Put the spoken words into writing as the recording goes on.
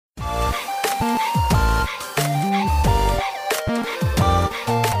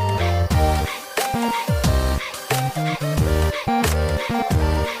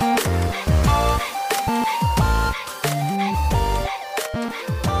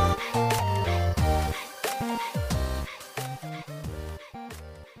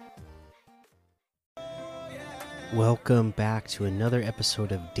Welcome back to another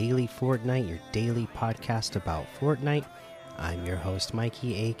episode of Daily Fortnite, your daily podcast about Fortnite. I'm your host,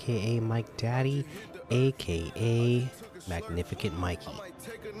 Mikey, aka Mike Daddy, aka Magnificent Mikey.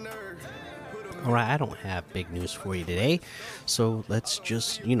 Alright, I don't have big news for you today, so let's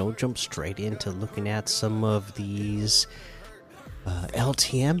just, jump straight into looking at some of these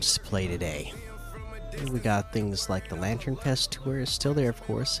LTMs to play today. We got things like the Lantern Fest tour is still there, of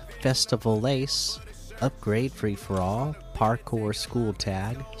course, Festival Lace, Upgrade Free for All, Parkour School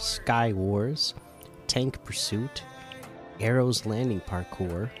Tag, Sky Wars, Tank Pursuit, Arrows Landing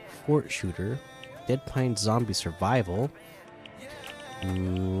Parkour, Fort Shooter, Dead Pine Zombie Survival,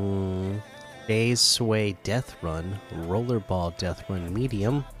 Days Sway Death Run, Rollerball Death Run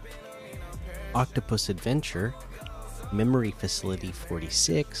Medium, Octopus Adventure, Memory Facility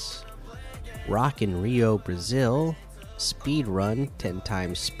 46, Rock in Rio Brazil, Speed Run 10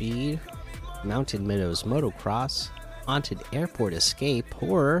 times Speed, Mountain Meadows Motocross, Haunted Airport Escape,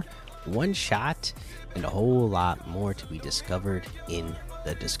 Horror, One Shot, and a whole lot more to be discovered in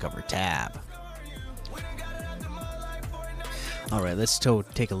the Discover tab. Alright, let's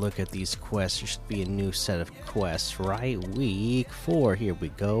take a look at these quests. There should be a new set of quests, right? Week 4, here we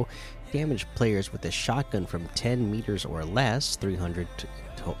go. Damage players with a shotgun from 10 meters or less, 300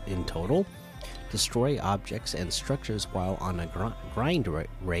 in total. Destroy objects and structures while on a grind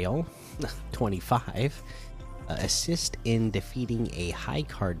rail, 25. Assist in defeating a high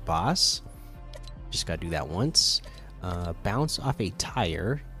card boss, just gotta do that once. Bounce off a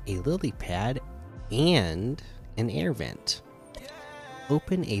tire, a lily pad, and an air vent.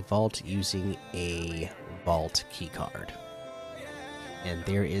 Open a vault using a vault keycard. And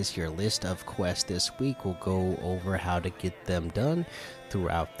there is your list of quests this week. We'll go over how to get them done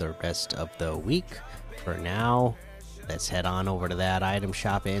throughout the rest of the week. For now, let's head on over to that item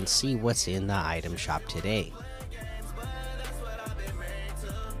shop and see what's in the item shop today.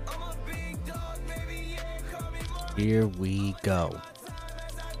 Here we go.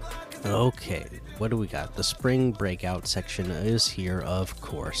 Okay, what do we got? The spring breakout section is here, of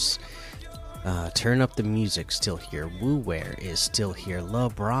course. Turn up the music, still here. WooWare is still here.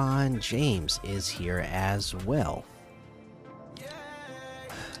 LeBron James is here as well.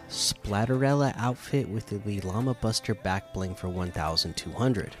 Splatterella outfit with the Llama Buster back bling for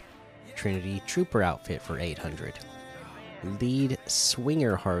 1,200. Trinity Trooper outfit for 800. Lead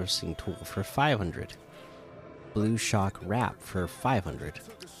Swinger harvesting tool for 500. Blue Shock wrap for 500.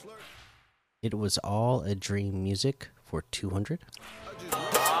 It Was All a Dream music for 200.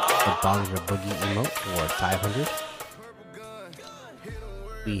 The Bongra Boogie emote for 500.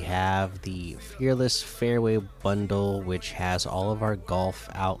 We have the Fearless Fairway bundle, which has all of our golf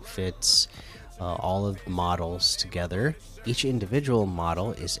outfits, all of the models together. Each individual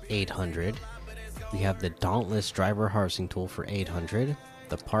model is 800. We have the Dauntless Driver harvesting tool for 800.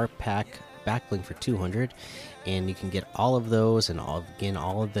 The Park Pack backbling for 200, and you can get all of those and all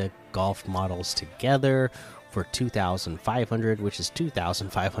of the golf models together for 2,500, which is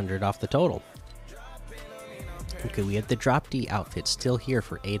 2,500 off the total. Okay, we have the Drop D outfit still here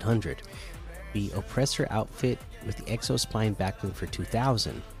for 800. The Oppressor outfit with the Exospine backbling for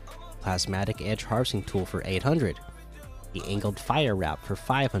 2,000. Plasmatic Edge harvesting tool for 800. The Angled Fire wrap for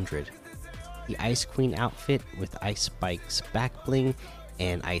 500. The Ice Queen outfit with Ice Spikes backbling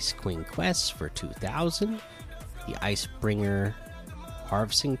and Ice Queen quests for 2,000. The Icebringer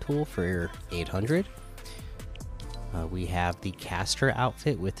harvesting tool for 800. We have the Caster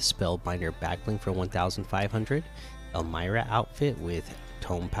outfit with Spellbinder backbling for 1,500. Elmira outfit with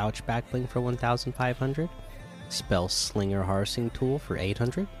Tome Pouch backbling for 1,500. Spell Slinger harvesting tool for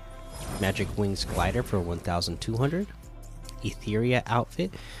 800. Magic Wings glider for 1,200. Etheria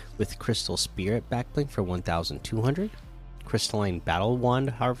outfit with Crystal Spirit backbling for 1,200. Crystalline Battle Wand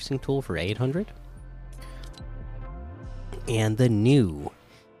harvesting tool for 800. And the new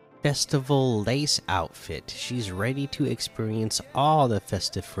Festival Lace outfit. She's ready to experience all the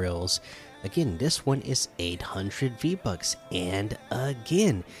festive frills. Again, this one is 800 V-Bucks. And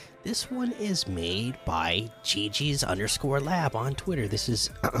again, this one is made by GG's_lab on Twitter. This is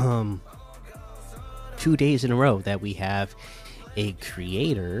 2 days in a row that we have a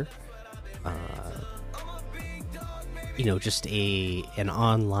creator, just an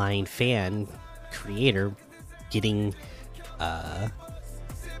online fan creator getting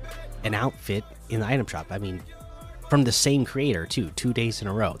an outfit in the item shop. I mean, from the same creator too, 2 days in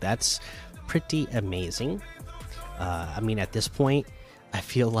a row. That's pretty amazing. At this point, I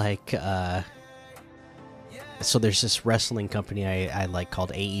feel like so there's this wrestling company I like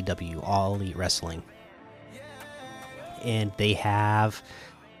called AEW, All Elite Wrestling, and they have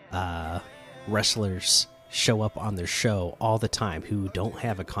wrestlers show up on their show all the time who don't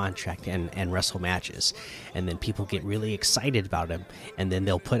have a contract and wrestle matches, and then people get really excited about them, and then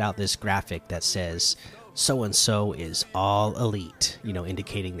they'll put out this graphic that says so and so is all elite, you know,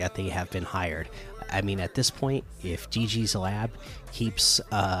 indicating that they have been hired. I mean, at this point, if Gigi's Lab keeps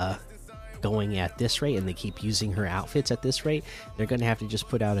going at this rate and they keep using her outfits at this rate, they're going to have to just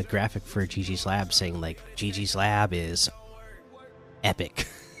put out a graphic for Gigi's Lab saying like Gigi's Lab is epic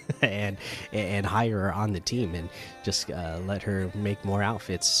and hire her on the team and just let her make more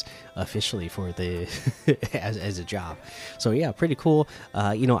outfits officially for the as a job. So yeah, pretty cool.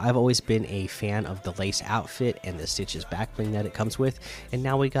 You know, I've always been a fan of the lace outfit and the stitches back bling that it comes with, and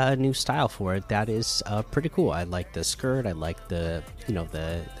now we got a new style for it that is pretty cool. I like the skirt. I like the, you know,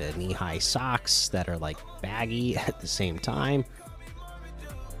 the knee-high socks that are like baggy at the same time.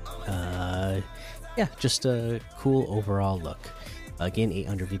 Yeah, just a cool overall look. Again,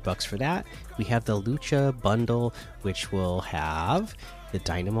 800 V-Bucks for that. We have the Lucha bundle, which will have the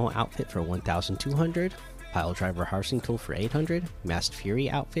Dynamo outfit for 1,200, Pile Driver Harvesting Tool for 800, Masked Fury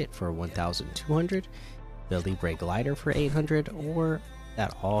outfit for 1,200, the Libre Glider for 800, or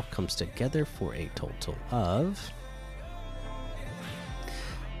that all comes together for a total of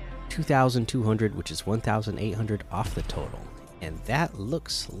 2,200, which is 1,800 off the total. And that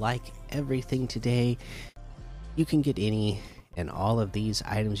looks like everything today. You can get any and all of these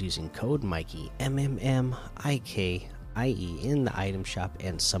items using code Mikey, MMMIKIE, in the item shop,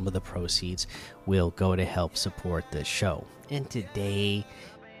 and some of the proceeds will go to help support the show. And today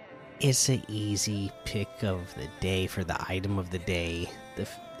is an easy pick of the day for the item of the day.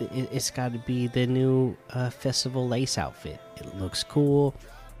 It's got to be the new Festival Lace outfit. It looks cool.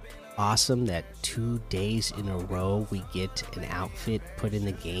 Awesome that 2 days in a row we get an outfit put in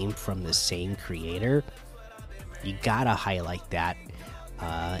the game from the same creator. You gotta highlight that,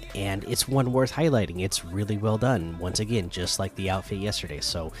 and it's one worth highlighting. It's really well done, once again, just like the outfit yesterday.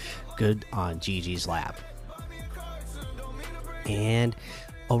 So good on Gigi's Lab. And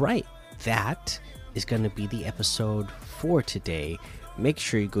all right, that is going to be the episode for today. Make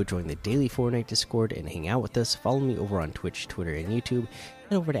sure you go join the daily Fortnite Discord and hang out with us. Follow me over on Twitch, Twitter, and YouTube.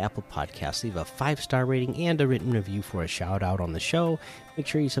 Head over to Apple Podcasts, leave a 5-star rating and a written review for a shout out on the show. Make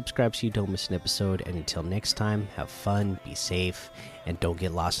sure you subscribe so you don't miss an episode. And until next time, have fun, be safe, and don't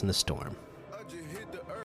get lost in the storm.